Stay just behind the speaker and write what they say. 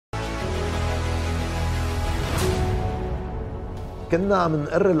كنا عم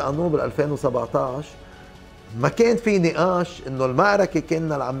نقر القانون بال 2017 ما كان في نقاش انه المعركه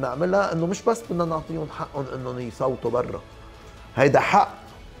كنا عم نعملها انه مش بس بدنا نعطيهم حقهم انهم يصوتوا برا، هيدا حق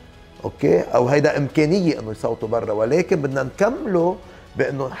اوكي، او هيدا امكانيه انه يصوتوا برا، ولكن بدنا نكمله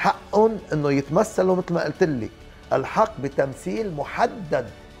بانه حقهم انه يتمثلوا مثل ما قلت لك، الحق بتمثيل محدد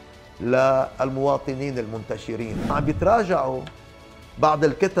للمواطنين المنتشرين. عم بيتراجعوا بعض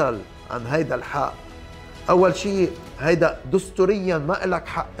الكتل عن هيدا الحق. اول شيء هيدا دستوريا ما لك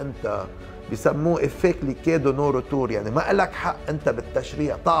حق انت، بسموه افيك ليكيدو نو روتور، يعني ما لك حق انت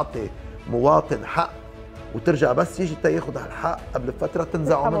بالتشريع تعطي مواطن حق وترجع بس يجي تاخذ هالحق قبل فتره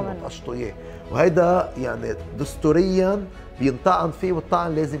تنزعه منه وتقشطوا اياه، وهيدا يعني دستوريا بينطعن فيه،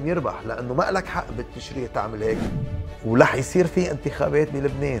 والطعن لازم يربح لانه ما لك حق بالتشريع تعمل هيك. ورح يصير في انتخابات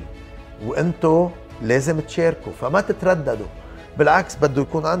بلبنان وانتم لازم تشاركوا، فما تترددوا، بالعكس بده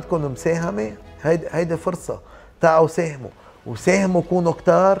يكون عندكم مساهمه، هيدي فرصه، تعالوا ساهموا، وساهموا كونوا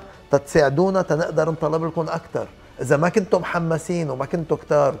كتار تتساعدونا تنقدر نطلب لكم اكثر. اذا ما كنتم محمسين وما كنتوا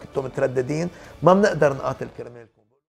كتار وكنتم مترددين ما بنقدر نقاتل كرمالكم.